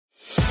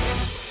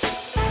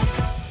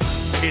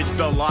It's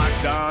the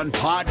Locked On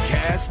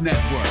Podcast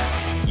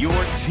Network, your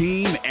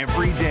team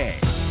every day.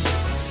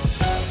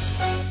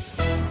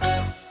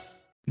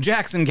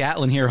 Jackson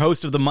Gatlin here,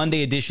 host of the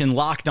Monday edition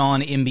Locked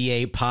On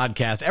NBA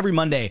podcast. Every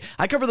Monday,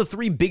 I cover the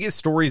three biggest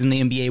stories in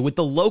the NBA with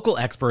the local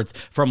experts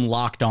from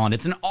Locked On.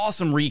 It's an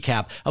awesome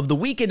recap of the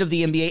weekend of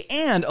the NBA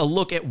and a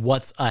look at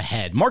what's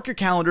ahead. Mark your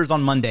calendars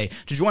on Monday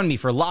to join me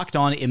for Locked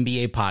On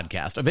NBA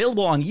podcast,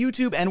 available on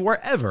YouTube and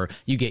wherever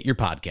you get your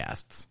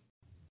podcasts.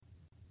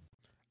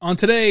 On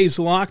today's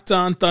Locked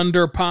On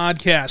Thunder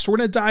podcast, we're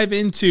going to dive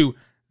into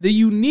the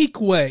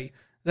unique way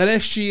that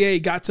SGA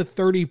got to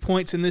 30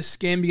 points in this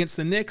game against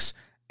the Knicks.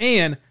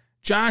 And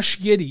Josh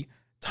Giddey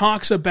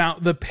talks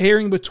about the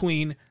pairing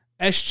between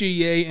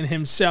SGA and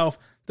himself.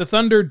 The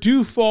Thunder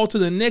do fall to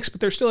the Knicks,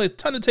 but there's still a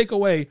ton to take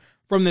away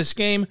from this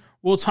game.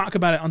 We'll talk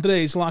about it on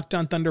today's Locked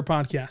On Thunder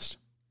podcast.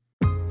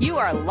 You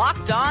are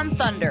Locked On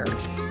Thunder,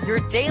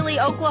 your daily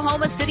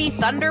Oklahoma City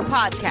Thunder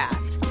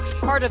podcast.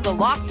 Part of the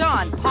Locked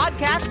On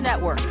Podcast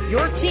Network,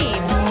 your team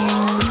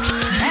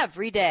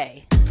every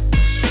day.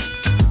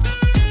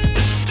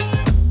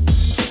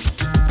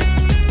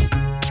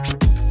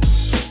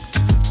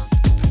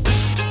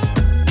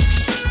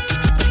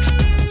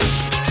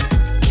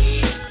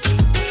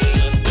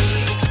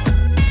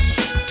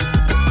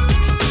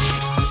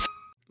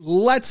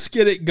 Let's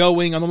get it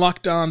going on the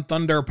Locked On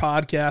Thunder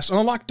podcast, on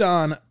the Locked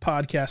On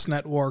Podcast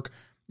Network,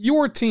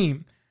 your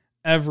team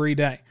every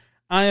day.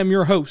 I am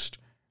your host,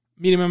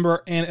 media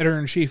member and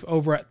editor-in-chief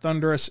over at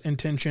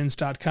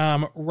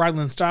thunderousintentions.com,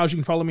 Rylan Stiles. You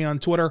can follow me on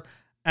Twitter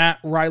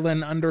at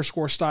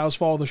Rylan_Stiles.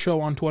 Follow the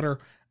show on Twitter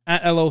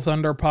at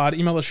LOThunderPod.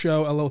 Email the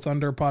show,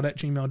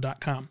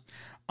 LOThunderPod@gmail.com.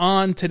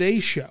 On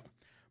today's show,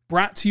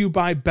 brought to you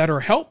by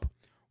BetterHelp,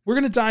 we're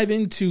going to dive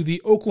into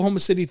the Oklahoma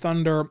City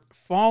Thunder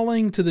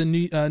falling to the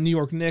New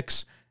York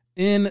Knicks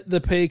in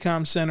the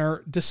Paycom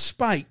Center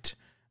despite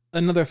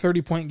another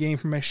 30-point game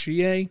from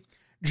SGA,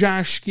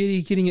 Josh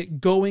Giddey getting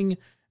it going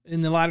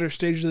in the latter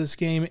stages of this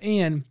game,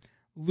 and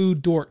Lou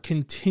Dort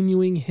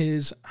continuing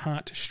his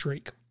hot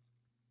streak.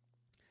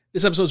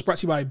 This episode is brought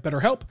to you by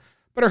BetterHelp.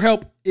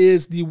 BetterHelp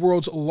is the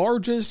world's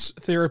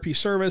largest therapy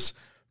service.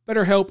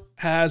 BetterHelp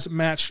has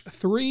matched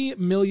 3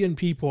 million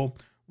people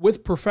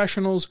with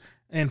professionals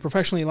and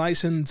professionally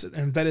licensed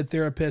and vetted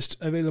therapists,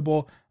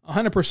 available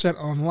 100%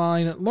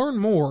 online. Learn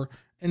more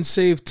and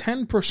save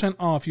 10%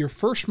 off your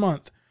first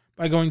month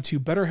by going to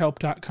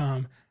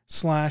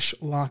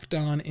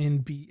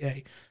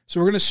betterhelp.com/LockedOnNBA. So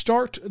we're going to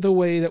start the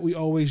way that we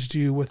always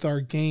do with our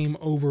game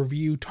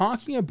overview,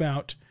 talking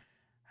about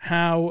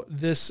how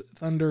this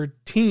Thunder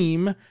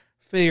team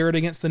fared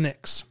against the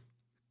Knicks.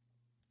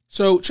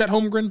 So Chet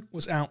Holmgren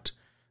was out.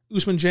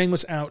 Ousmane Dieng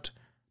was out.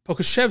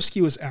 Pokusevski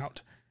was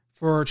out.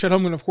 For Chet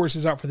Holmgren, of course,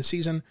 is out for the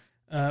season.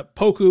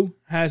 Poku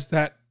has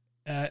that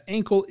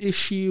ankle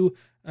issue.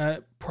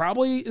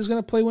 Probably is going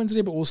to play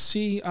Wednesday, but we'll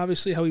see,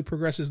 obviously, how he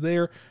progresses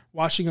there.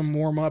 Watching him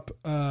warm up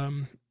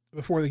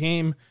before the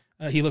game,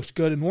 he looked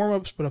good in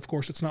warm-ups, but of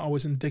course, it's not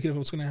always indicative of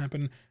what's going to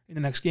happen in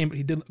the next game, but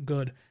he did look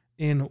good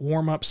in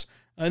warm-ups.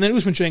 And then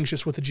Ousmane Dieng's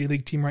just with the G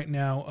League team right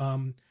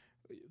now.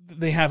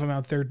 They have him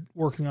out there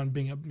working on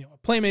being a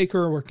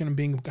playmaker, working on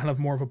being kind of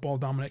more of a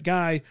ball-dominant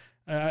guy.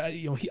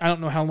 I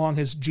don't know how long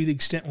his G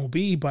League stint will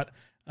be, but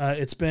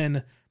it's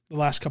been the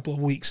last couple of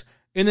weeks.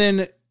 And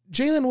then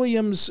Jalen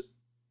Williams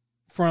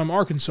from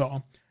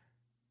Arkansas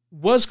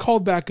was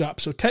called back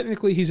up. So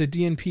technically he's a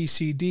DNP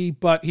CD,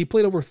 but he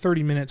played over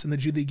 30 minutes in the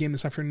G League game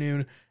this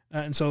afternoon,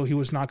 and so he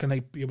was not going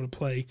to be able to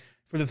play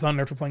for the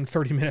Thunder after playing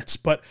 30 minutes.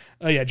 But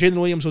Jalen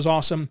Williams was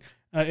awesome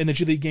in the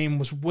G League game,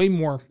 was way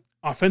more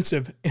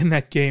offensive in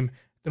that game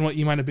than what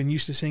you might have been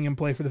used to seeing him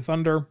play for the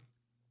Thunder.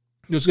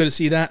 It was good to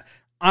see that.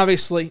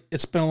 Obviously,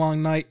 it's been a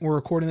long night. We're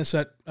recording this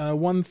at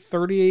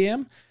 1:30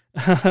 a.m.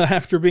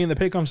 after being in the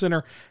Paycom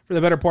Center for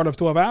the better part of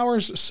 12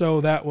 hours.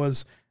 So that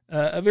was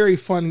a very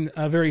fun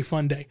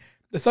day.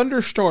 The Thunder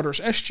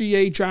starters: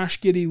 SGA, Josh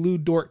Giddey, Lou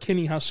Dort,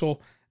 Kenny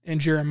Hustle, and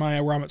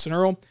Jeremiah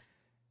Robinson-Earl.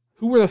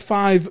 Who were the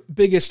 5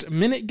 biggest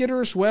minute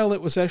getters? Well,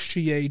 it was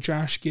SGA,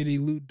 Josh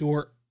Giddey, Lou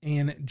Dort,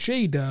 and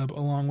J-Dub,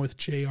 along with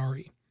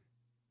JRE.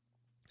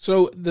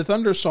 So the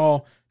Thunder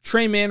saw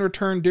Trey Mann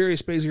return,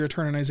 Darius Bazley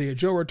return, and Isaiah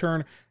Joe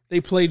return.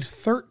 They played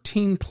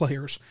 13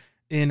 players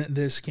in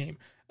this game.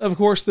 Of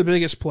course, the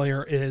biggest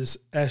player is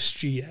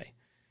SGA.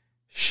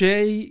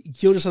 Shai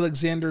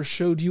Gilgeous-Alexander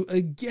showed you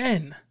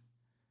again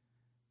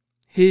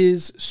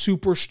his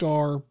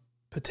superstar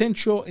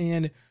potential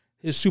and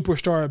his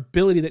superstar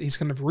ability that he's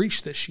kind of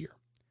reached this year.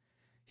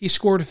 He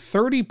scored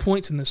 30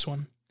 points in this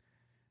one,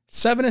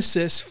 7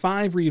 assists,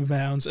 5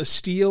 rebounds, a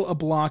steal, a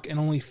block, and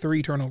only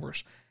 3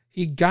 turnovers.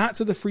 He got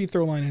to the free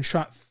throw line and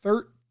shot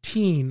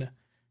 13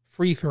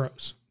 free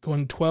throws,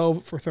 going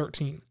 12 for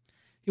 13.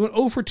 He went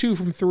 0 for 2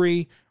 from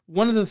 3.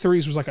 One of the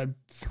threes was like a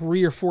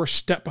 3 or 4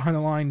 step behind the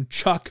line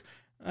chuck.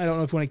 I don't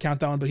know if you want to count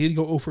that one, but he did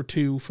go 0 for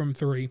 2 from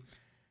 3.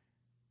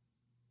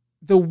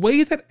 The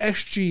way that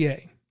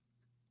SGA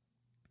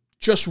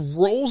just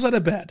rolls out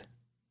of bed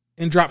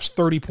and drops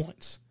 30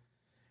 points,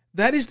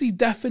 that is the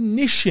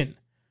definition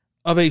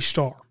of a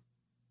star.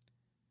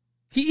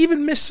 He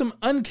even missed some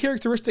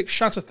uncharacteristic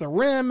shots at the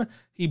rim.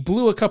 He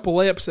blew a couple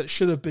layups that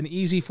should have been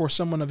easy for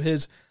someone of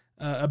his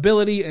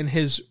ability and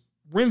his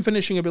rim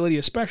finishing ability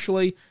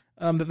especially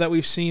that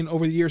we've seen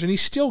over the years. And he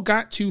still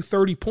got to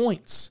 30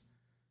 points.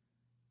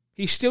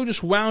 He still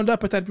just wound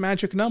up at that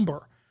magic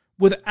number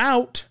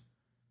without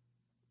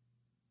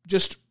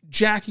just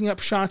jacking up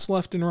shots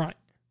left and right.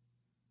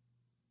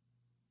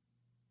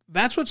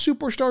 That's what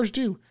superstars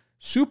do.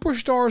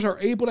 Superstars are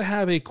able to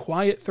have a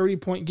quiet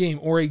 30-point game,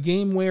 or a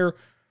game where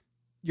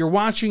you're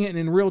watching it and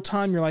in real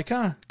time you're like,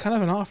 kind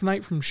of an off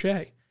night from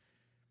Shai.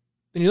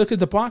 Then you look at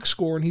the box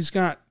score and he's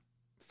got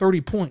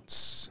 30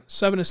 points,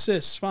 7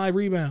 assists, 5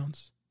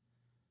 rebounds,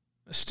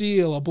 a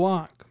steal, a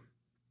block.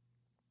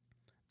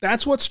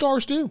 That's what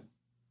stars do.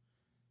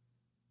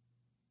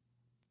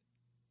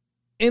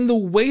 And the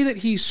way that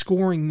he's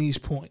scoring these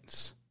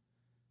points,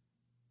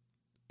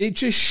 it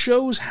just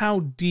shows how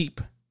deep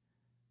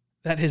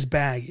that his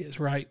bag is,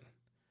 right?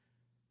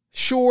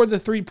 Sure, the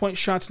 3-point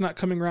shot's not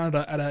coming around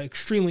at an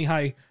extremely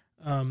high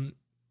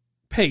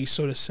pace,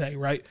 so to say,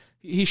 right?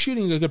 He's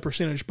shooting a good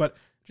percentage, but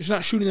just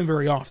not shooting them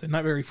very often,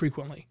 not very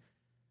frequently.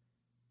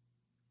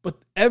 But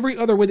every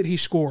other way that he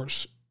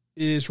scores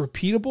is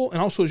repeatable and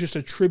also is just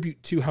a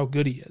tribute to how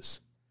good he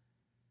is.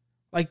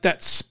 Like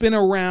that spin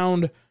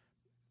around,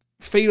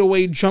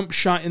 fadeaway jump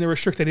shot in the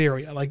restricted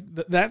area. Like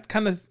that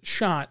kind of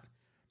shot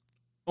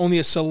only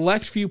a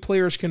select few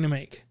players can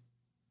make.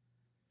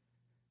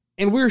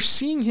 And we're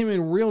seeing him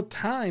in real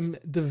time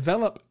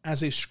develop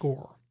as a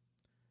scorer.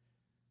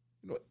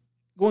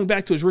 Going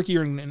back to his rookie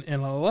year in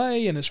LA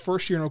and his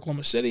first year in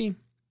Oklahoma City,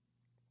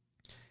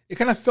 it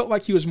kind of felt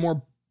like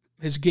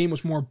his game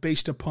was more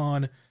based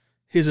upon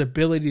his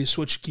ability to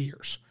switch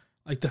gears.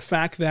 Like the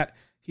fact that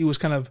he was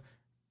kind of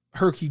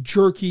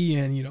herky-jerky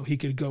and, he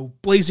could go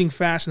blazing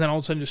fast and then all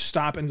of a sudden just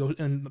stop and go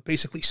in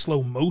basically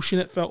slow motion,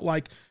 it felt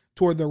like,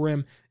 toward the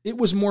rim. It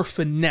was more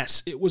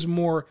finesse. It was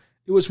more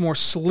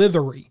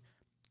slithery.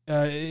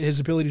 His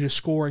ability to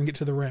score and get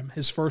to the rim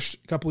his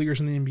first couple of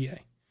years in the NBA.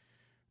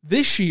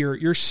 This year,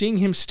 you're seeing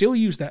him still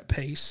use that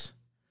pace.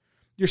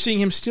 You're seeing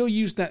him still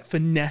use that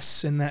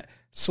finesse and that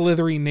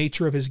slithery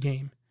nature of his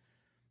game.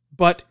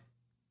 But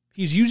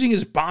he's using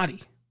his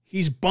body.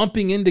 He's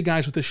bumping into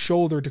guys with his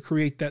shoulder to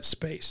create that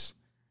space.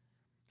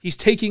 He's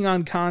taking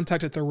on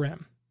contact at the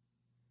rim.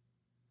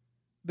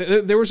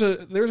 There was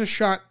a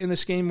shot in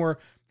this game where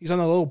he's on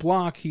a low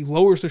block. He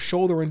lowers the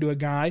shoulder into a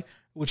guy,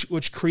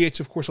 which creates,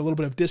 of course, a little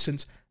bit of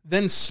distance,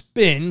 then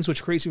spins,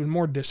 which creates even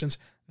more distance,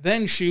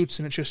 then shoots,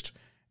 and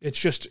it's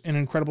just an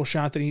incredible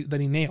shot that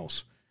he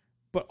nails.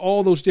 But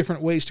all those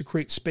different ways to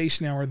create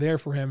space now are there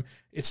for him.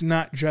 It's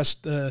not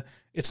just the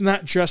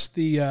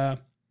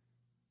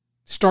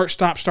start,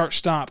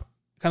 stop,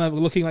 kind of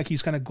looking like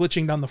he's kind of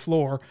glitching down the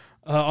floor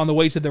on the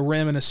way to the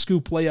rim and a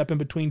scoop layup in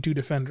between two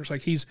defenders.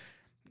 Like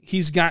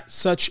he's got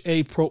such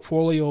a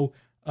portfolio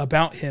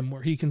about him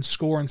where he can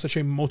score in such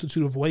a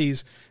multitude of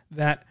ways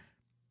that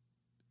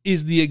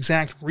is the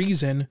exact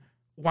reason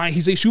why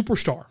he's a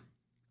superstar.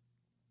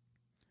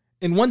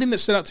 And one thing that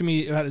stood out to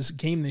me about his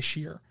game this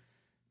year,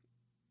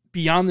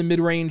 beyond the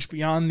mid-range,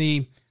 beyond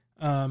the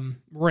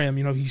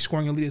rim, he's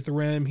scoring elite at the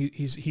rim.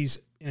 He's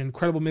an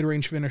incredible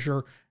mid-range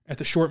finisher at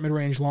the short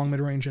mid-range, long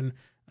mid-range, and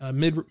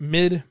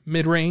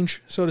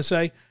mid-range, so to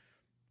say.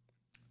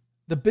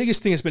 The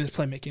biggest thing has been his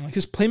playmaking. Like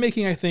his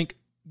playmaking, I think,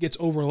 gets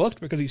overlooked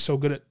because he's so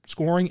good at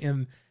scoring,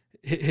 and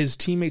his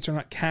teammates are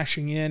not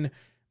cashing in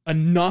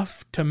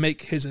enough to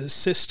make his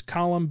assist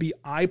column be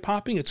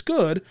eye-popping. It's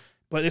good,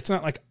 but it's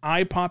not like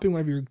eye-popping.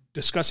 Whenever you're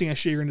discussing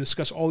SGA, you're going to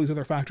discuss all these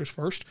other factors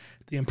first: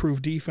 the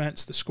improved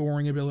defense, the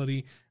scoring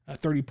ability,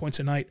 30 points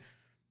a night.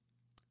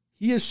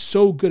 He is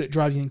so good at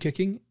driving and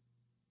kicking,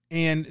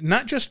 and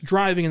not just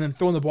driving and then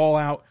throwing the ball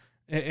out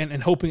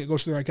and hoping it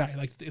goes to the right guy.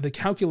 Like the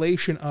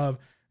calculation of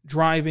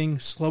driving,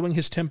 slowing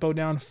his tempo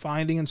down,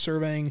 finding and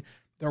surveying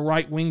the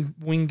right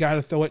wing guy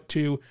to throw it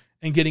to,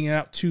 and getting it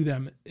out to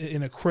them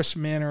in a crisp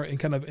manner and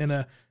kind of in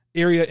a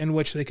area in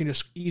which they can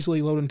just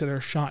easily load into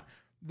their shot.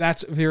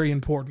 That's very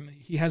important.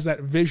 He has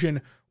that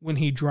vision when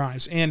he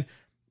drives. And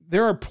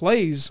there are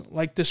plays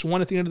like this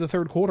one at the end of the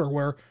third quarter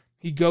where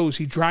he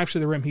drives to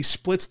the rim, he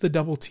splits the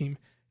double team,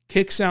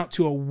 kicks out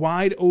to a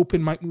wide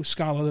open Mike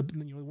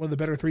Muscala, one of the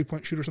better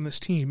 3-point shooters on this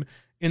team,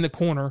 in the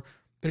corner.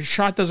 The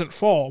shot doesn't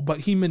fall,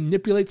 but he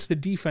manipulates the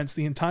defense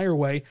the entire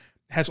way,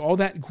 has all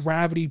that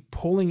gravity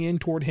pulling in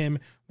toward him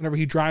whenever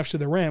he drives to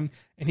the rim,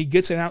 and he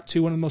gets it out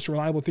to one of the most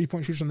reliable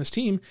 3-point shooters on this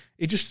team.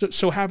 It just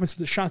so happens that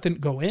the shot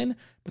didn't go in,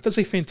 but that's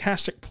a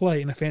fantastic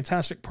play and a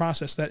fantastic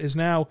process that is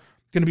now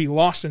going to be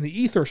lost in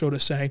the ether, so to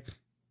say.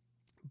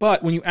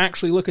 But when you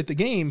actually look at the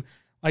game,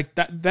 like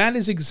that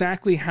is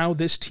exactly how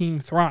this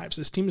team thrives.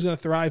 This team is going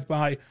to thrive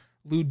by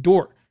Lou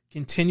Dort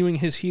continuing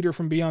his heater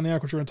from beyond the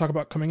arc, which we're going to talk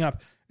about coming up.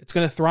 It's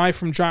going to thrive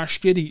from Josh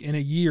Giddey in a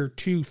year,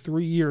 2,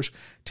 3 years,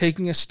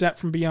 taking a step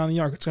from beyond the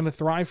arc. It's going to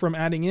thrive from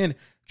adding in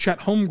Chet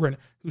Holmgren,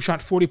 who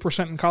shot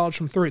 40% in college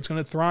from 3. It's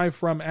going to thrive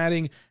from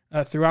adding,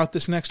 throughout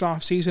this next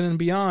offseason and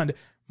beyond,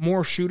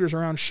 more shooters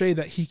around Shai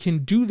that he can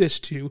do this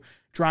to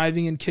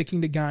driving and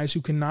kicking to guys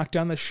who can knock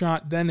down the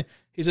shot. Then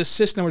his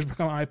assist numbers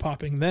become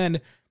eye-popping.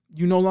 Then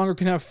you no longer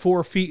can have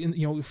 4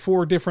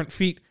 different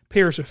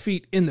pairs of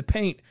feet in the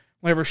paint.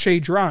 Whenever Shai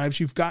drives,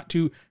 you've got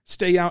to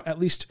stay out at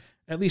least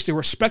a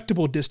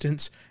respectable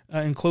distance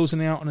and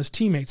closing out on his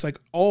teammates. Like,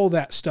 all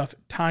that stuff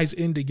ties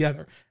in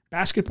together.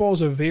 Basketball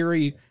is a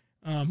very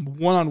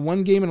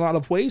one-on-one game in a lot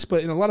of ways,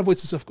 but in a lot of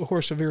ways it's, of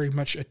course, very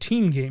much a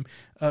team game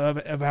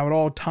of how it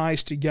all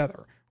ties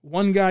together.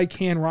 One guy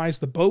can rise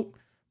the boat,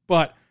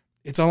 but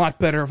it's a lot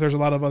better if there's a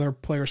lot of other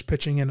players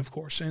pitching in, of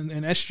course. And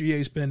SGA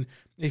has been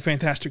a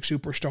fantastic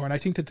superstar, and I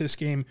think that this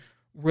game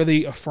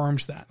really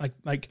affirms that.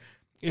 Like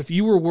if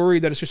you were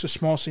worried that it's just a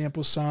small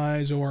sample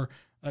size, or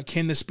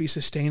can this be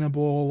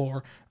sustainable,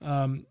 or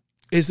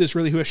is this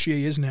really who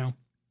SGA is now?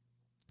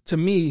 To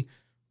me,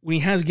 when he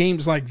has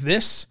games like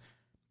this,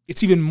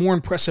 it's even more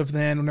impressive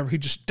than whenever he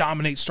just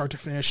dominates start to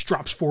finish,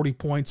 drops 40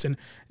 points, and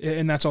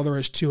that's all there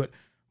is to it.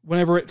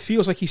 Whenever it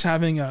feels like he's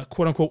having a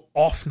quote-unquote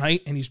off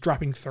night and he's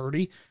dropping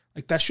 30,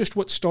 like, that's just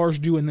what stars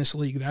do in this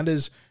league. That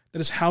is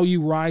how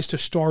you rise to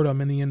stardom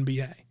in the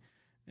NBA.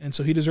 And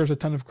so he deserves a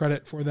ton of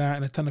credit for that,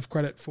 and a ton of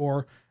credit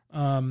for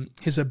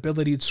his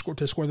ability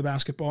to score the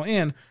basketball.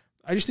 And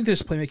I just think that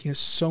his playmaking is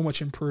so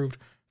much improved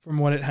from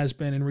what it has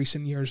been in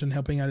recent years and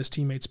helping out his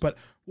teammates. But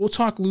we'll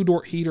talk Lou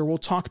Dort Heater, we'll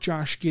talk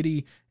Josh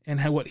Giddey,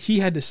 and what he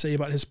had to say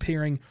about his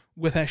pairing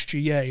with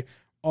SGA,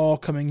 all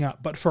coming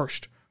up. But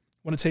first, I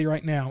want to tell you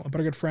right now about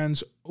our good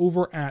friends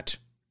over at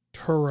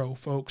Turo,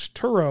 folks.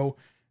 Turo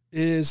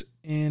is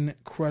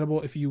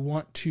incredible. If you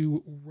want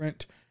to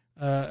rent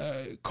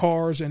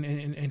cars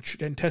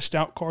and test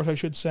out cars, I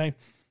should say,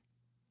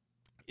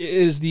 it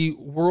is the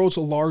world's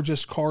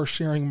largest car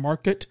sharing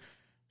market.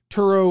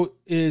 Turo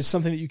is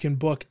something that you can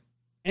book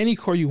any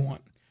car you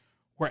want,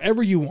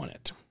 wherever you want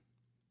it,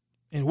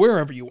 and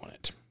wherever you want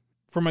it,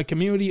 from a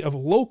community of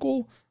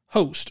local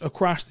hosts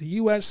across the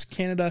U.S.,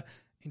 Canada,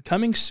 and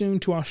coming soon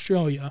to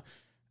Australia.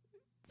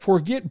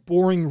 Forget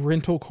boring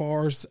rental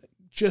cars.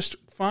 Just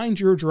find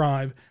your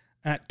drive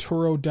at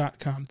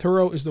Turo.com.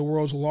 Turo is the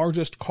world's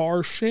largest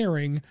car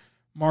sharing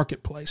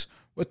marketplace.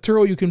 With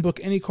Turo, you can book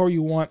any car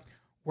you want,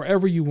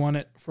 wherever you want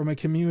it, from a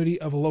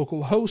community of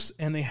local hosts,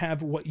 and they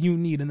have what you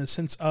need in the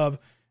sense of,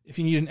 if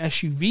you need an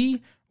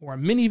SUV or a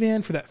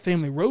minivan for that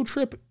family road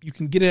trip, you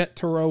can get it at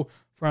Turo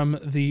from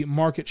the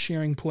market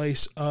sharing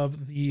place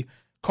of the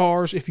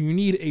cars. If you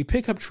need a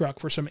pickup truck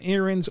for some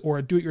errands or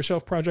a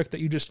do-it-yourself project that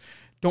you just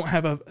don't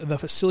have the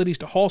facilities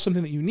to haul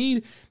something that you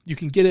need, you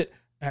can get it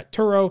at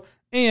Turo.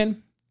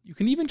 And you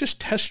can even just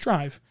test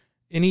drive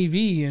an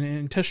EV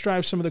and test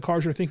drive some of the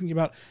cars you're thinking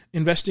about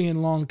investing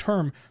in long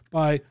term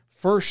by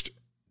first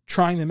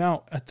trying them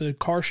out at the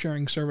car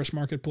sharing service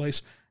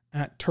marketplace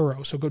at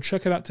Turo. So go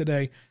check it out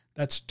today.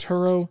 That's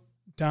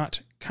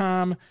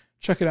Turo.com.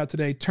 Check it out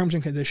today. Terms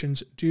and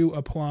conditions do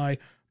apply,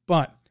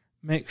 but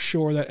make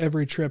sure that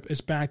every trip is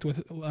backed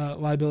with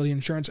liability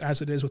insurance,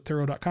 as it is with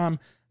Turo.com.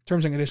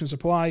 Terms and conditions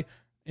apply,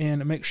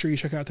 and make sure you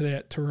check it out today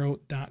at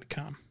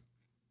Turo.com.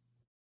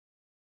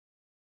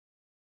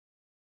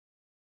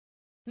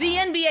 The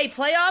NBA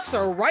playoffs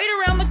are right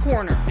around the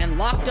corner, and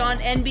Locked On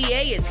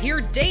NBA is here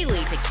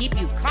daily to keep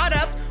you caught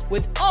up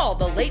with all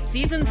the late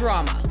season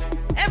drama.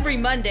 Every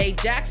Monday,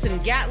 Jackson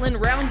Gatlin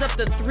rounds up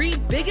the 3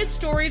 biggest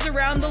stories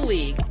around the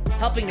league,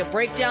 helping to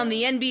break down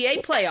the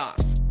NBA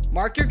playoffs.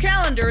 Mark your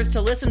calendars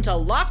to listen to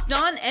Locked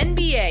On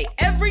NBA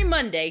every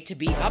Monday to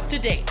be up to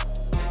date.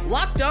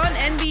 Locked On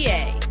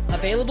NBA,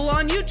 available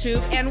on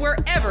YouTube and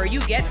wherever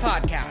you get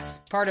podcasts.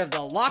 Part of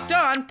the Locked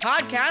On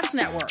Podcast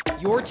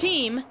Network, your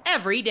team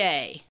every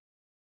day.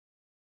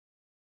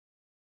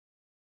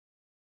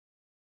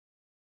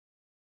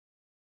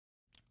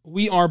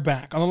 We are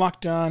back on the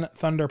Locked On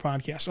Thunder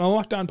podcast, on the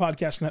Locked On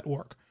Podcast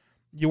Network,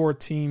 your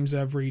teams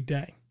every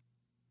day.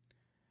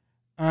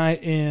 I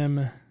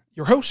am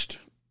your host,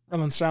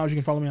 Rylan Stiles. You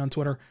can follow me on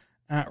Twitter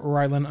at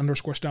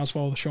Rylan_Stiles.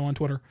 Follow the show on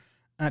Twitter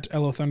at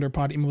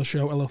LOThunderPod. Email the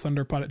show,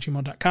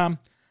 LOThunderPod@gmail.com.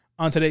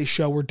 On today's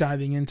show, we're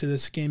diving into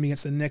this game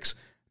against the Knicks.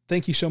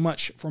 Thank you so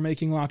much for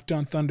making Locked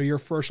On Thunder your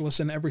first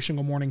listen every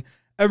single morning.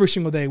 Every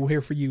single day, we're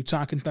here for you,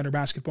 talking Thunder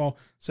basketball.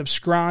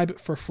 Subscribe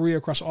for free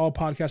across all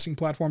podcasting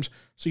platforms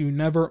so you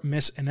never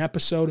miss an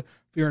episode.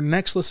 For your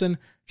next listen,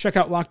 check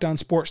out Locked On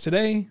Sports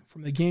Today.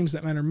 From the games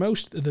that matter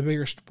most,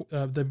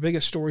 the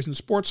biggest stories in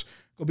sports,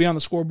 go beyond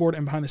the scoreboard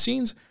and behind the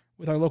scenes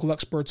with our local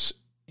experts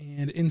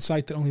and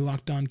insight that only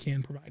Locked On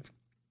can provide.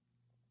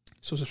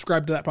 So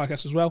subscribe to that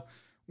podcast as well,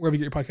 wherever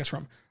you get your podcast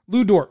from.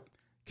 Lou Dort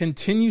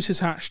continues his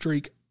hot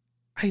streak.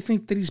 I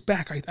think that he's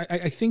back.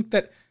 I think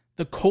that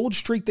the cold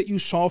streak that you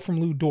saw from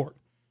Lou Dort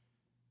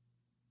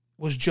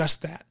was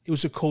just that. It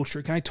was a cold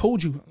streak. And I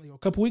told you a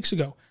couple weeks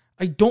ago,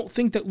 I don't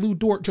think that Lou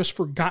Dort just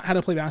forgot how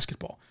to play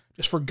basketball,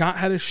 just forgot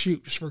how to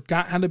shoot, just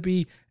forgot how to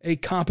be a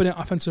competent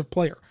offensive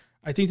player.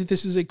 I think that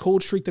this is a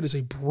cold streak that is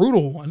a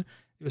brutal one.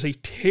 It was a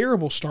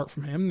terrible start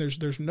from him.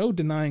 There's no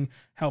denying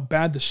how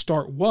bad the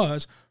start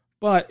was.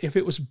 But if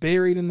it was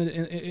buried in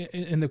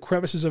the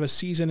crevices of a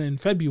season in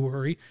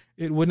February,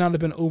 it would not have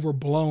been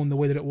overblown the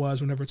way that it was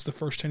whenever it's the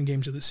first 10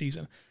 games of the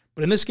season.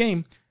 But in this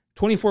game,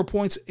 24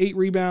 points, 8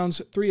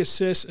 rebounds, 3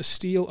 assists, a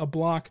steal, a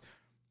block.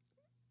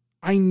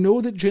 I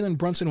know that Jalen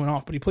Brunson went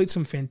off, but he played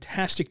some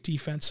fantastic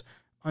defense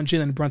on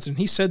Jalen Brunson.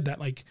 He said that,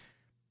 like,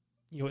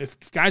 you know, if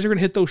guys are going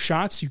to hit those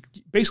shots,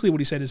 basically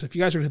what he said is if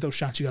you guys are going to hit those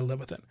shots, you got to live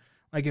with it.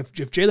 Like if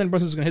Jalen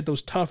Brunson is going to hit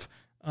those tough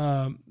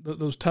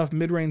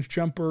mid-range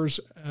jumpers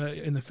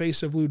in the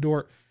face of Lou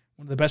Dort,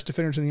 one of the best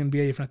defenders in the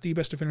NBA, if not the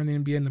best defender in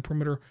the NBA in the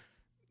perimeter,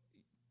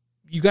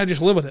 you got to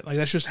just live with it. Like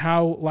that's just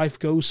how life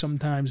goes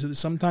sometimes.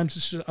 Sometimes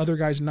it's just other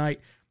guys' night,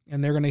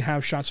 and they're going to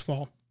have shots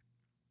fall.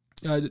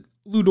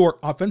 Lou Dort,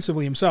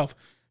 offensively himself,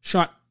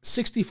 shot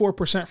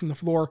 64% from the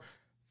floor,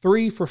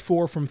 3 for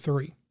 4 from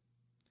 3.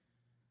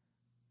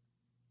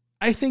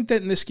 I think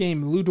that in this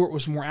game, Lou Dort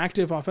was more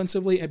active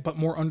offensively, but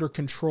more under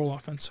control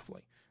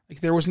offensively.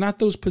 Like there was not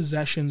those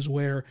possessions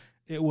where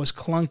it was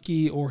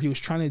clunky or he was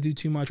trying to do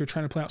too much or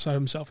trying to play outside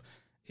of himself.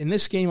 In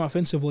this game,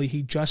 offensively,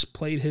 he just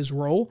played his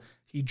role.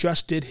 He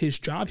just did his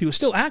job. He was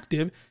still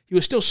active. He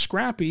was still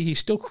scrappy. He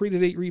still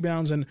created 8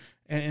 rebounds and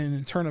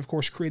in turn, of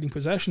course, creating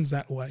possessions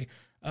that way.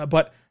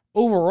 But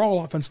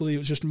overall, offensively, it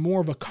was just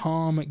more of a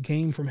calm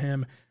game from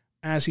him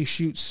as he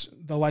shoots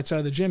the lights out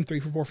of the gym, 3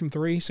 for 4 from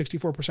 3,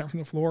 64% from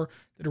the floor.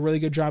 Did a really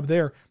good job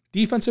there.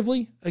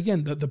 Defensively,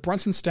 again, the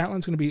Brunson stat line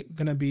is going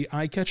to be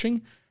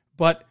eye-catching,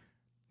 but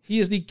he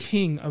is the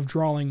king of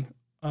drawing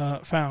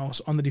fouls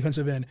on the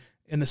defensive end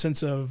in the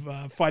sense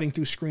of fighting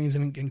through screens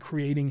and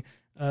creating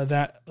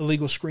that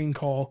illegal screen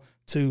call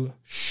to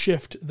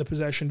shift the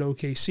possession to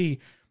OKC.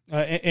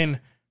 And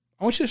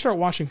I want you to start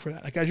watching for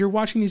that. Like as you're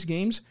watching these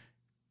games,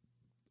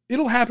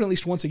 it'll happen at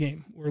least once a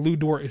game where Lou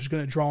Dort is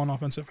going to draw an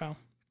offensive foul.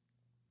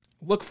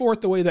 Look for it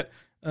the way that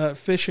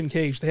Fish and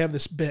Cage, they have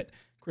this bit,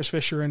 Chris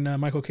Fisher and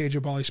Michael Cage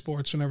of Bally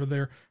Sports, whenever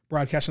they're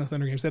broadcasting the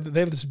Thunder games, they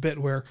have this bit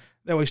where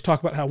they always talk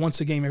about how once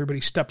a game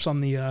everybody steps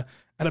on the out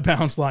of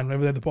bounds line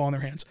whenever they have the ball in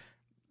their hands.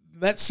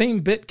 That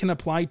same bit can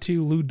apply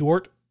to Lou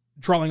Dort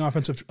drawing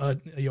offensive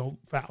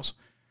fouls.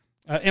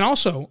 And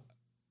also,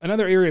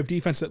 another area of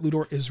defense that Lou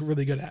Dort is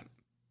really good at.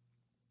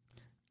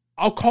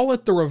 I'll call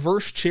it the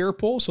reverse chair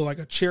pull, so like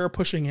a chair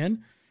pushing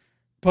in.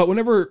 But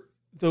whenever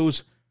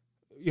those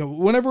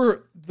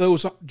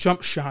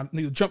jump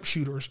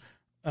shooters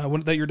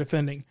that you're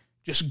defending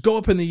just go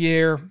up in the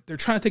air, they're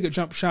trying to take a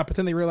jump shot, but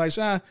then they realize,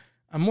 I'm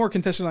more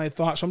contested than I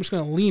thought, so I'm just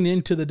going to lean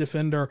into the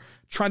defender,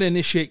 try to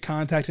initiate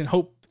contact, and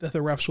hope that the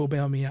refs will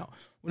bail me out.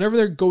 Whenever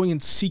they're going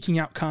and seeking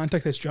out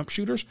contact as jump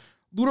shooters,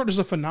 Lou Dort does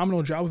a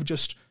phenomenal job of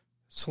just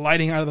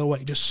sliding out of the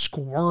way, just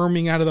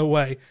squirming out of the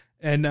way,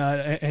 and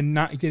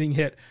not getting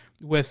hit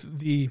with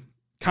the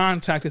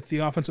contact that the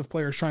offensive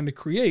player is trying to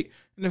create,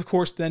 and of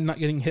course then not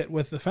getting hit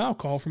with the foul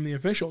call from the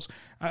officials.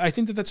 I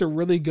think that that's a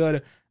really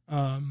good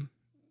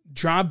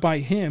job by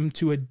him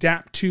to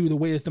adapt to the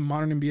way that the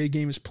modern NBA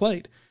game is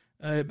played.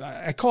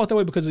 I call it that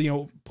way because,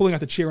 pulling out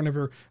the chair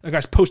whenever a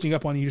guy's posting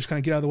up on you, just kind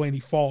of get out of the way and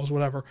he falls,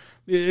 whatever.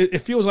 It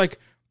feels like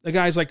the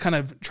guy's like kind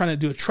of trying to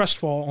do a trust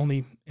fall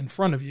only in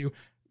front of you,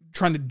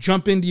 trying to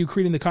jump into you,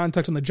 creating the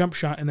contact on the jump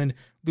shot, and then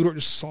Lou Dort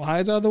just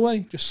slides out of the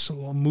way, just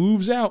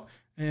moves out,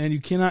 and you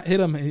cannot hit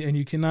him, and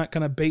you cannot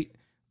kind of bait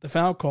the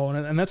foul call.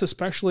 And that's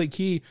especially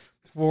key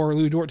for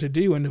Lou Dort to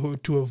do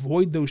and to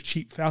avoid those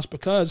cheap fouls,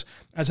 because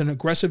as an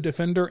aggressive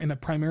defender and a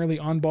primarily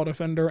on-ball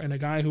defender and a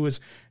guy who is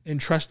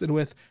entrusted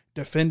with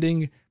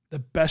defending the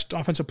best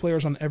offensive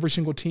players on every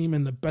single team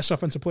and the best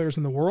offensive players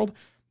in the world,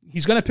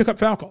 he's going to pick up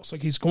foul calls.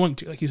 Like he's going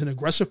to. Like he's an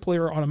aggressive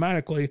player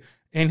automatically,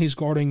 and he's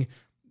guarding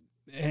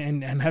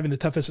and having the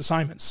toughest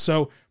assignments.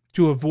 So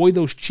to avoid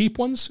those cheap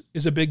ones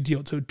is a big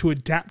deal. To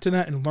adapt to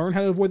that and learn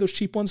how to avoid those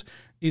cheap ones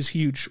is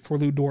huge for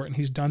Lou Dort, and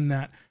he's done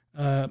that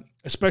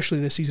especially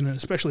this season and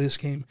especially this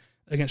game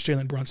against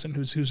Jalen Brunson,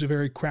 who's a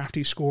very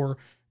crafty scorer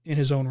in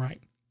his own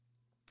right.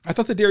 I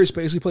thought that Darius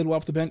Bazley played well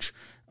off the bench.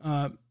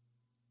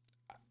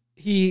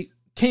 He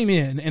came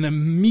in and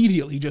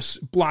immediately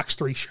just blocks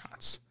 3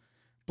 shots.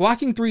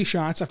 Blocking 3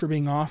 shots after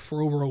being off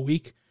for over a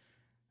week,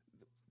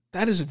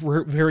 that is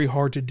very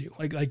hard to do.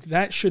 Like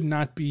that should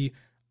not be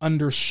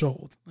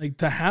undersold. Like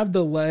to have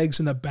the legs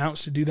and the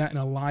bounce to do that in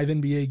a live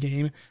NBA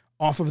game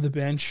off of the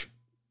bench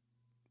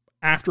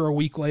after a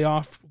week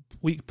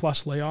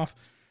plus layoff,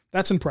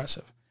 that's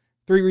impressive.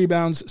 3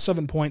 rebounds,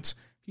 7 points.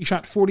 He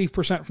shot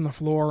 40% from the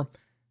floor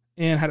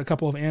and had a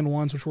couple of and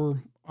ones, which were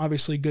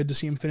obviously good to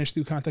see him finish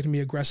through contact and be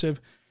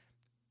aggressive.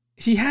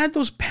 He had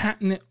those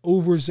patent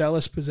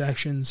overzealous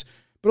possessions,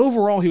 but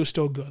overall he was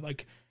still good.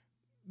 Like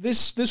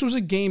this was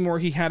a game where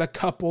he had a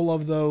couple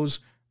of those,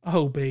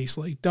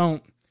 Bazley,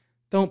 don't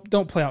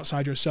play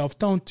outside yourself.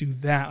 Don't do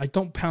that. Like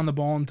don't pound the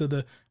ball into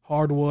the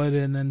hardwood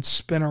and then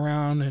spin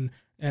around and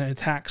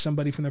attack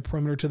somebody from the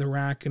perimeter to the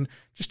rack, and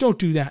just don't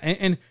do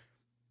that.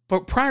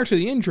 But prior to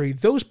the injury,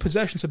 those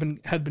possessions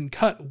had been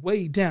cut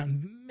way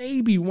down.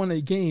 Maybe 1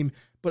 a game,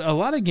 but a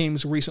lot of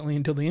games recently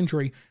until the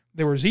injury,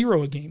 there were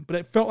 0 a game. But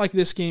it felt like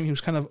this game he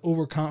was kind of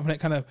overconfident,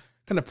 kind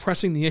of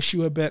pressing the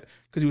issue a bit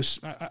because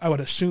I would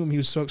assume he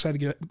was so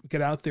excited to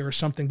get out there or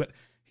something. But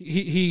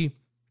he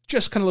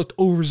just kind of looked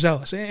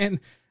overzealous, and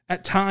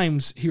at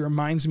times he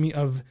reminds me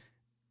of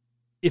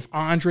if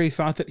Andre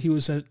thought that he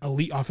was an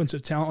elite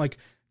offensive talent, like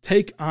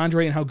take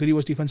Andre and how good he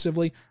was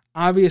defensively.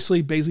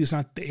 Obviously, Bazley's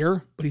not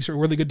there, but he's a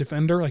really good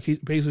defender. Like,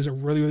 Bazley's a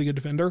really, really good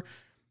defender.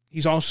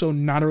 He's also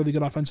not a really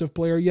good offensive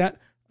player yet,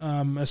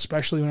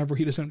 especially whenever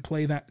he doesn't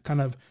play that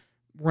kind of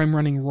rim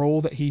running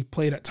role that he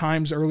played at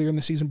times earlier in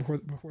the season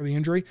before the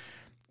injury.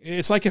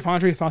 It's like if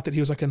Andre thought that he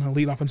was like an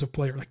elite offensive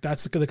player. Like,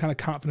 that's the kind of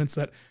confidence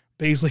that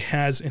Bazley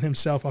has in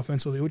himself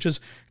offensively, which is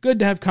good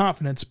to have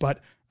confidence, but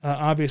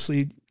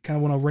obviously kind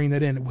of want to rein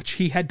that in, which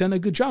he had done a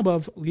good job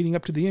of leading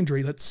up to the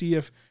injury. Let's see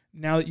if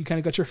now that you kind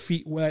of got your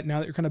feet wet, now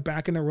that you're kind of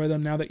back in a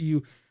rhythm, now that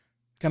you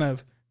kind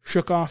of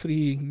shook off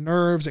the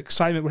nerves,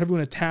 excitement, whatever you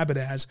want to tab it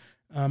as,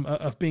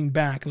 of being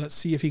back. Let's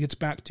see if he gets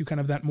back to kind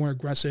of that more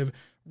aggressive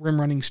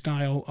rim running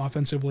style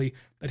offensively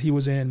that he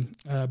was in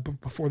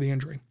before the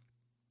injury.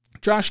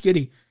 Josh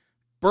Giddey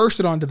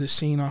bursted onto the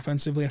scene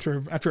offensively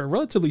after a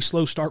relatively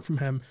slow start from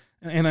him,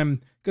 and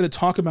I'm going to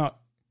talk about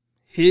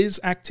his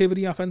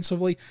activity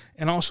offensively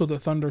and also the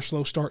Thunder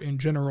slow start in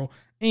general.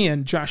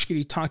 And Josh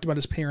Giddey talked about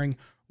his pairing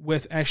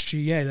with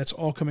SGA. That's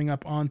all coming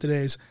up on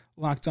today's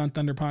Locked On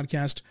Thunder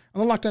podcast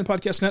on the Locked On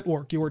Podcast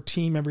Network, your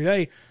team every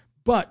day.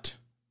 But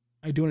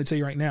I do want to tell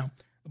you right now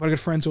about our good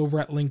friends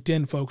over at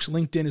LinkedIn, folks.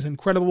 LinkedIn is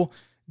incredible.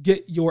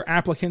 Get your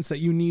applicants that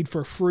you need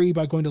for free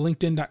by going to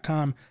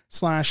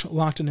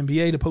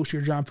linkedin.com/LockedOnNBA to post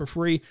your job for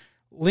free.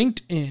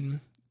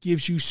 LinkedIn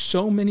gives you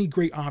so many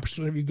great options.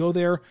 Whenever you go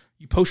there,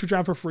 you post your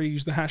job for free,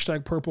 use the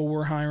hashtag purple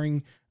we're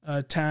hiring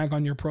tag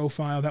on your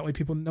profile. That way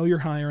people know you're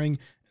hiring and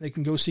they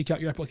can go seek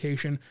out your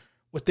application.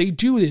 What they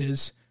do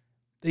is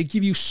they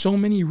give you so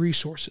many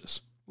resources,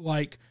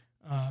 like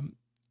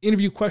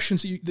interview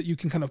questions that you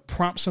can kind of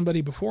prompt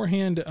somebody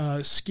beforehand,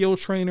 skill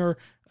trainer,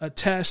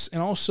 tests,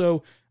 and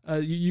also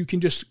you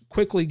can just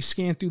quickly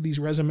scan through these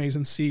resumes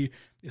and see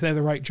if they have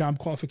the right job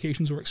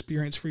qualifications or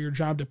experience for your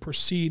job to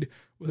proceed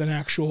with an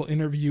actual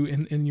interview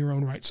in your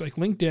own right. So like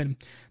LinkedIn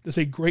does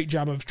a great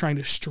job of trying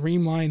to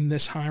streamline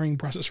this hiring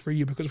process for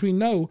you, because we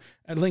know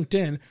at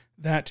LinkedIn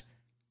that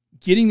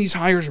getting these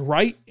hires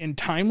right and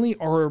timely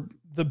are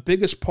the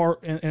biggest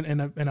part in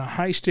a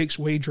high-stakes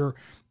wager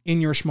in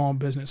your small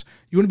business.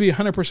 You want to be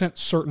 100%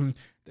 certain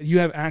that you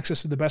have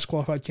access to the best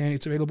qualified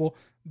candidates available.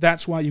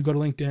 That's why you go to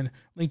LinkedIn.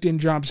 LinkedIn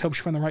Jobs helps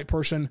you find the right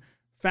person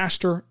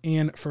faster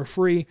and for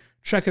free.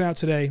 Check it out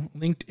today,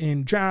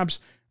 LinkedIn Jobs.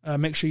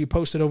 Make sure you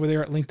post it over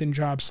there at LinkedIn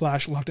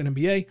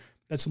Jobs/LockedOnNBA.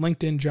 That's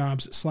LinkedIn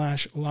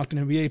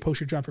Jobs/LockedOnNBA.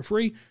 Post your job for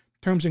free.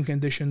 Terms and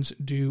conditions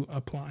do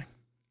apply.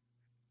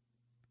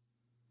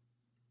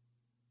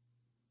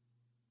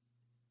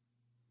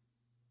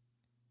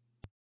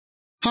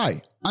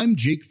 Hi, I'm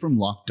Jake from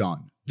Locked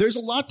On. There's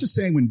a lot to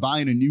say when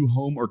buying a new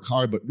home or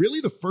car, but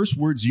really the first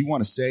words you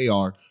want to say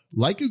are,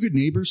 like a good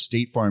neighbor,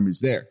 State Farm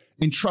is there.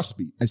 And trust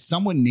me, as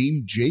someone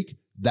named Jake,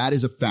 that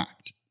is a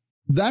fact.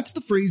 That's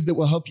the phrase that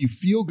will help you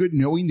feel good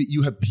knowing that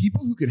you have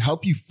people who can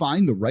help you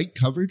find the right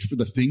coverage for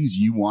the things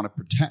you want to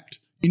protect.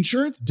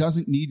 Insurance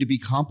doesn't need to be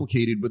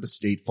complicated with a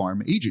State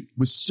Farm agent.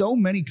 With so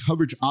many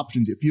coverage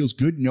options, it feels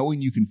good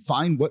knowing you can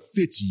find what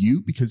fits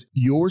you because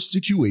your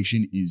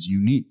situation is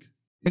unique.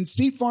 And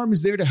State Farm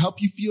is there to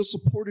help you feel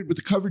supported with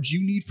the coverage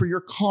you need for your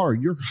car,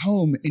 your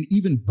home, and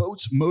even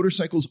boats,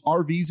 motorcycles,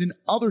 RVs, and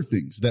other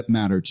things that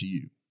matter to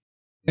you.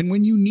 And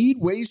when you need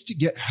ways to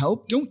get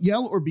help, don't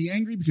yell or be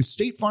angry, because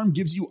State Farm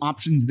gives you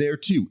options there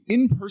too,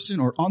 in person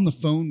or on the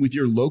phone with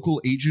your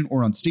local agent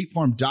or on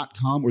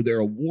statefarm.com or their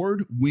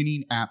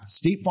award-winning app.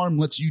 State Farm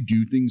lets you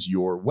do things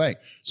your way.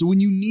 So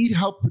when you need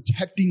help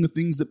protecting the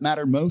things that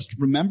matter most,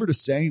 remember to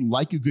say,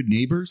 like a good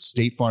neighbor,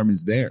 State Farm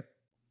is there.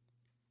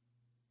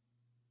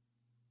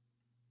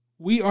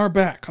 We are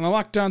back on the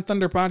Locked On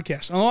Thunder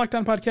podcast, on the Locked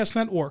On Podcast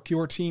Network,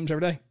 your teams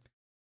every day.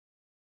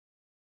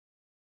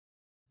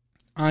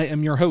 I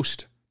am your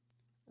host,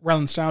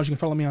 Rylan Stiles. You can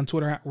follow me on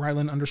Twitter at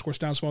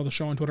Rylan_Stiles. Follow the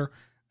show on Twitter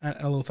at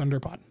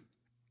LOThunderPod.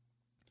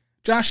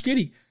 Josh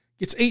Giddey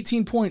gets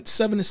 18 points,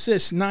 7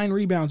 assists, 9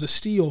 rebounds, a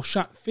steal,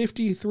 shot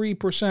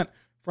 53%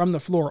 from the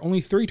floor,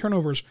 only 3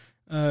 turnovers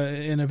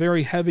in a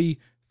very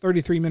heavy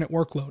 33-minute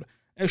workload.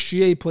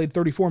 SGA played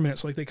 34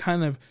 minutes, like they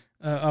kind of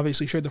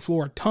obviously shared the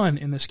floor a ton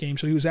in this game.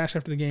 So he was asked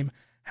after the game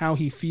how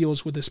he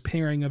feels with this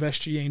pairing of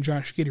SGA and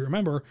Josh Giddey.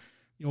 Remember,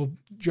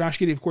 Josh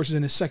Giddey, of course, is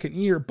in his second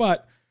year,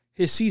 but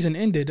his season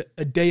ended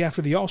a day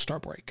after the All-Star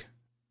break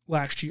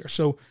last year.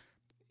 So,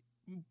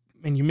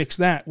 and you mix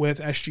that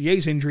with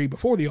SGA's injury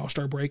before the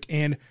All-Star break,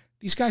 and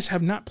these guys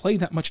have not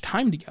played that much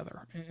time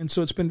together. And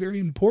so it's been very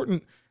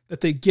important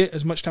that they get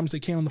as much time as they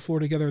can on the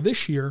floor together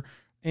this year.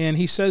 And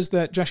he says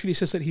that, Josh Giddey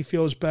says that he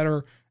feels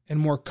better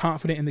and more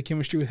confident in the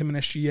chemistry with him and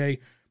SGA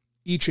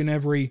each and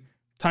every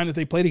time that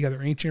they play together,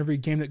 and each and every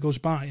game that goes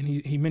by. And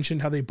he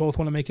mentioned how they both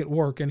want to make it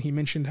work, and he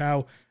mentioned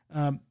how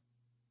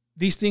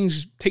these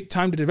things take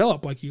time to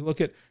develop. Like you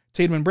look at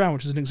Tatum and Brown,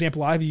 which is an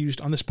example I've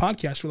used on this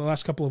podcast for the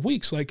last couple of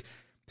weeks. Like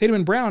Tatum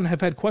and Brown have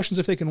had questions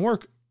if they can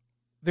work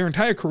their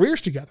entire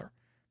careers together.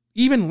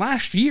 Even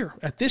last year,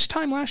 at this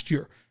time last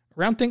year,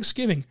 around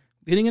Thanksgiving,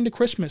 leading into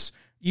Christmas,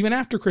 even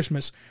after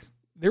Christmas,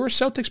 there were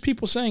Celtics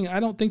people saying,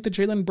 I don't think that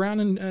Jaylen Brown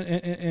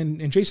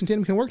and Jason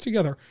Tatum can work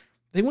together.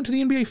 They went to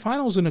the NBA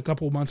Finals in a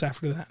couple of months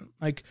after that.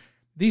 Like,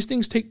 These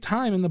things take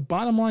time, and the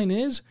bottom line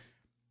is,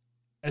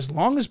 as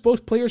long as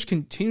both players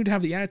continue to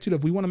have the attitude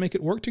of we want to make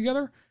it work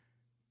together,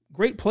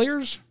 great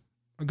players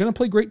are going to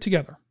play great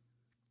together.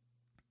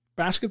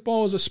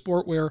 Basketball is a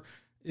sport where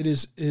it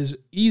is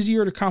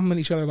easier to complement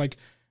each other, and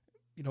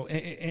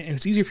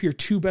it's easier for your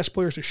two best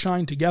players to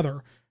shine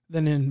together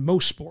than in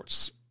most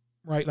sports,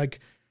 right? Like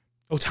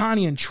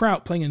Ohtani and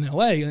Trout playing in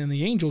LA and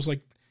the Angels,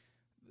 like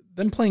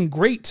them playing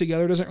great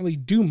together doesn't really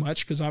do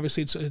much because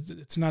obviously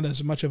it's not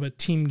as much of a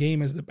team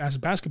game as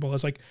basketball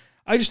is. Like,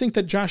 I just think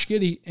that Josh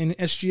Giddey and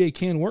SGA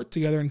can work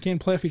together and can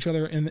play off each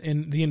other in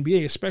the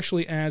NBA,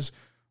 especially as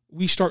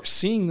we start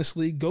seeing this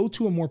league go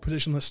to a more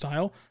positionless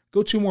style,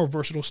 go to a more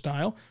versatile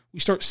style. We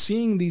start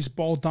seeing these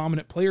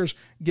ball-dominant players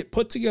get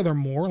put together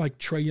more, like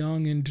Trae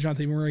Young and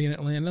DeJounte Murray in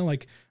Atlanta.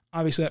 Like,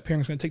 obviously that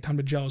pairing's going to take time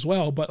to gel as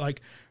well, but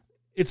like,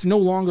 it's no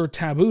longer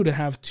taboo to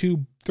have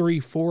 2, 3,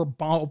 4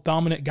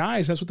 ball-dominant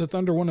guys. That's what the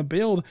Thunder want to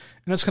build,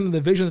 and that's kind of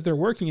the vision that they're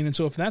working in. And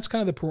so if that's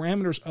kind of the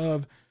parameters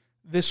of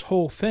this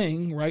whole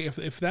thing, right,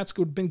 if that's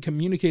been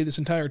communicated this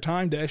entire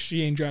time to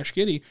SGA and Josh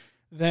Giddey,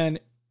 then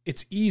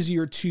it's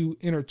easier to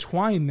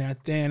intertwine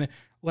that than,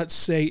 let's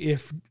say,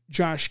 if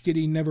Josh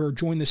Giddey never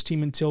joined this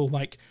team until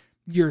like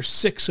year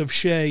 6 of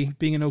Shai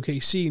being in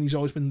OKC, and he's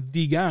always been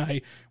the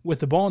guy with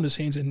the ball in his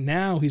hands, and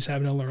now he's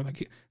having to learn.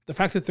 Like, the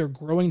fact that they're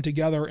growing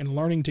together and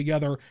learning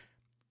together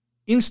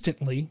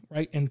instantly,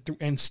 right,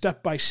 and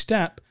step by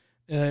step,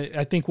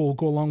 I think will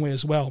go a long way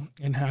as well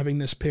in having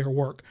this pair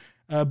work.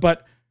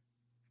 But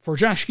for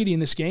Josh Giddey in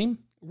this game,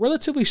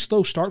 relatively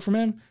slow start from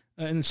him,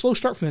 and slow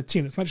start from the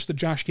team. It's not just the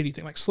Josh Giddey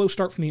thing, like slow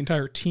start from the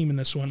entire team in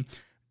this one.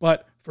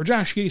 But for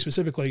Josh Giddey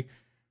specifically,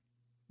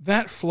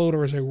 that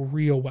floater is a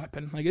real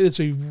weapon. Like, it is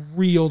a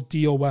real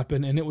deal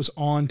weapon, and it was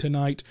on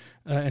tonight,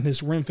 and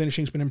his rim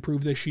finishing's been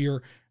improved this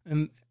year,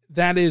 and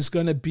that is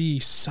going to be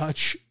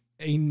such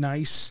a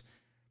nice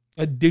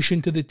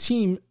addition to the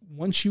team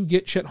once you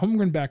get Chet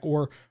Holmgren back,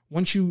 or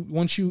once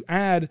you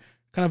add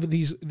kind of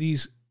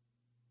these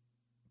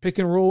pick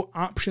and roll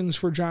options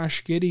for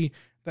Josh Giddey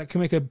that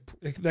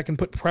can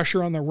put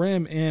pressure on the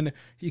rim, and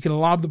he can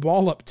lob the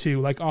ball up to,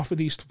 like, off of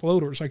these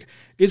floaters. Like,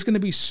 it's going to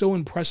be so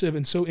impressive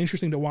and so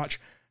interesting to watch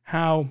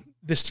how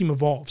this team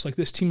evolves. Like,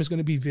 this team is going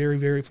to be very,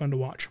 very fun to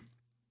watch.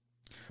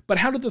 But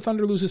how did the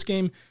Thunder lose this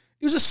game?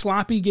 It was a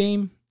sloppy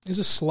game. It was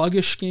a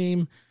sluggish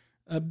game.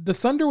 The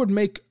Thunder would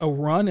make a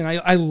run, and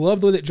I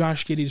love the way that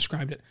Josh Giddey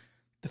described it.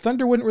 The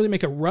Thunder wouldn't really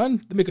make a run.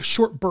 They'd make a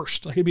short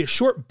burst. Like, it'd be a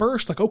short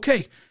burst, like,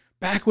 okay,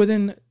 back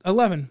within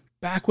 11,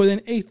 back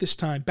within 8 this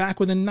time, back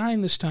within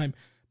 9 this time.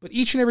 But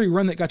each and every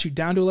run that got you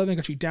down to 11,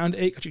 got you down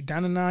to 8, got you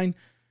down to 9,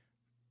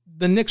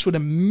 the Knicks would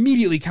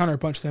immediately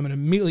counterpunch them and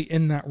immediately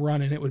end that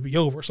run, and it would be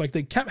over. So, like,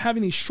 they kept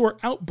having these short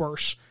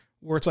outbursts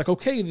where it's like,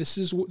 okay, this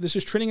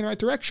is trending in the right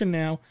direction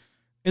now,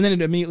 and then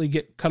it immediately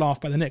get cut off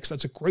by the Knicks.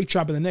 That's a great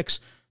job of the Knicks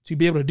to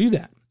be able to do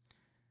that.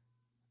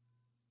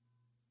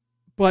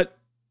 But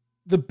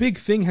the big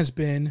thing has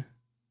been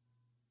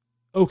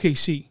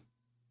OKC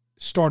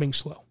starting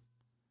slow.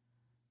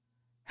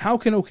 How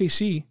can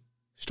OKC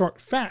start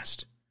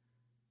fast?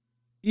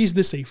 Is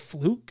this a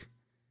fluke?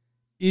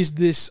 Is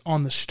this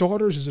on the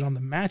starters? Is it on the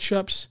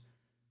matchups?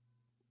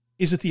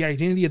 Is it the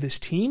identity of this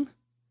team?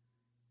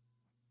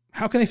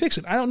 How can they fix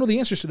it? I don't know the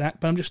answers to that,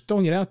 but I'm just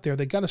throwing it out there.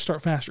 They got to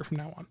start faster from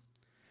now on.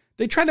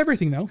 They tried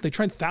everything, though. They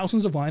tried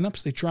thousands of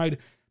lineups. They tried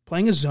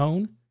playing a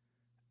zone.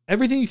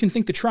 Everything you can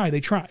think to try,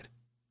 they tried.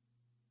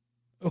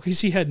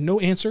 OKC had no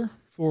answer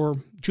for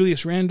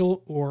Julius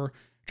Randle or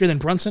Jalen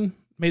Brunson.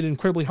 Made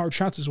incredibly hard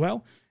shots as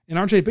well. And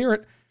RJ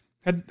Barrett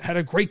had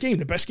a great game,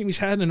 the best game he's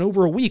had in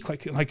over a week.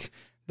 Like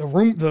the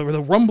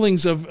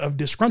rumblings of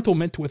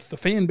disgruntlement with the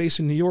fan base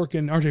in New York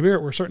and RJ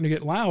Barrett were starting to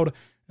get loud.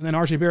 And then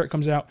RJ Barrett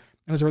comes out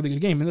and has a really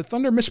good game. And the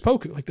Thunder miss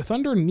Poku. Like, the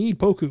Thunder need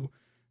Poku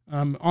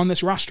on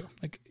this roster.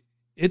 Like,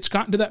 it's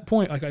gotten to that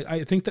point. Like,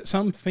 I think that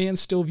some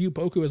fans still view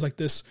Poku as like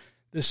this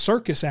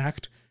circus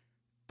act.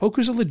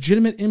 Poku's a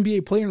legitimate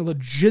NBA player and a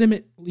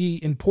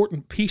legitimately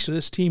important piece of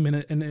this team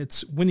in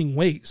its winning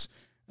ways.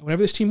 And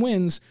whenever this team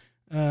wins,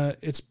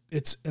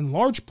 it's in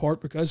large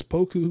part because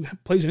Poku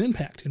plays an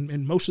impact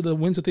in most of the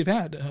wins that they've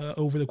had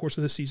over the course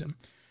of this season.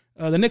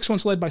 The Knicks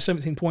once led by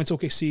 17 points.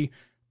 OKC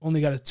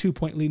only got a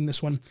 2-point lead in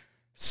this one.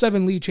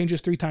 7 lead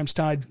changes, 3 times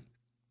tied.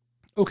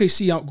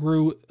 OKC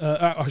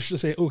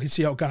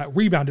OKC got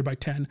rebounded by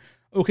 10.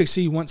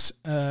 OKC once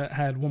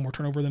had one more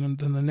turnover than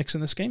the Knicks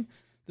in this game.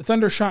 The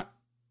Thunder shot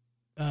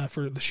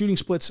for the shooting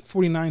splits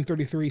 49,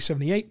 33,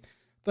 78.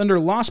 Thunder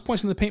lost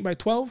points in the paint by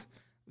 12.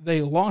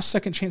 They lost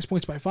second chance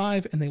points by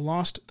 5, and they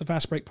lost the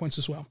fast break points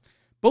as well.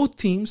 Both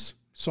teams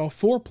saw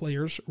 4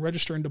 players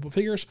register in double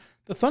figures.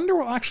 The Thunder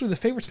were actually the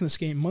favorites in this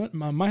game,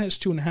 minus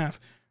 2.5.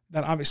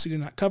 That obviously did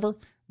not cover.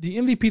 The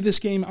MVP of this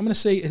game, I'm going to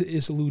say,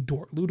 is Lou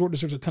Dort. Lou Dort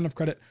deserves a ton of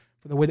credit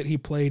for the way that he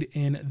played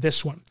in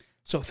this one.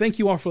 So thank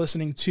you all for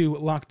listening to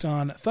Locked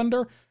On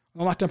Thunder on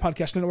the Locked On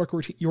Podcast Network,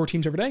 your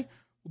teams every day.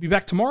 We'll be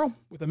back tomorrow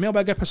with a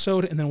mailbag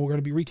episode, and then we're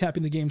going to be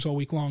recapping the games all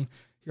week long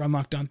here on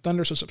Locked On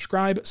Thunder. So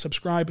subscribe to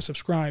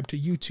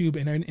YouTube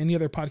and any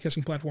other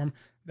podcasting platform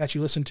that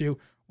you listen to.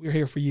 we're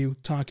here for you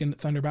talking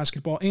Thunder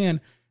basketball. And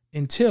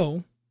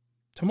until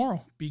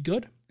tomorrow, be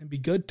good and be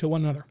good to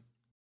one another.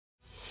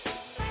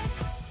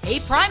 Hey,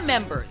 Prime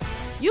members,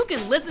 you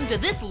can listen to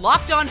this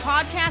Locked On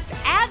podcast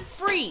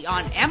ad-free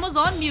on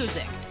Amazon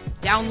Music.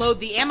 Download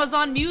the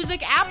Amazon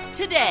Music app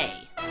today.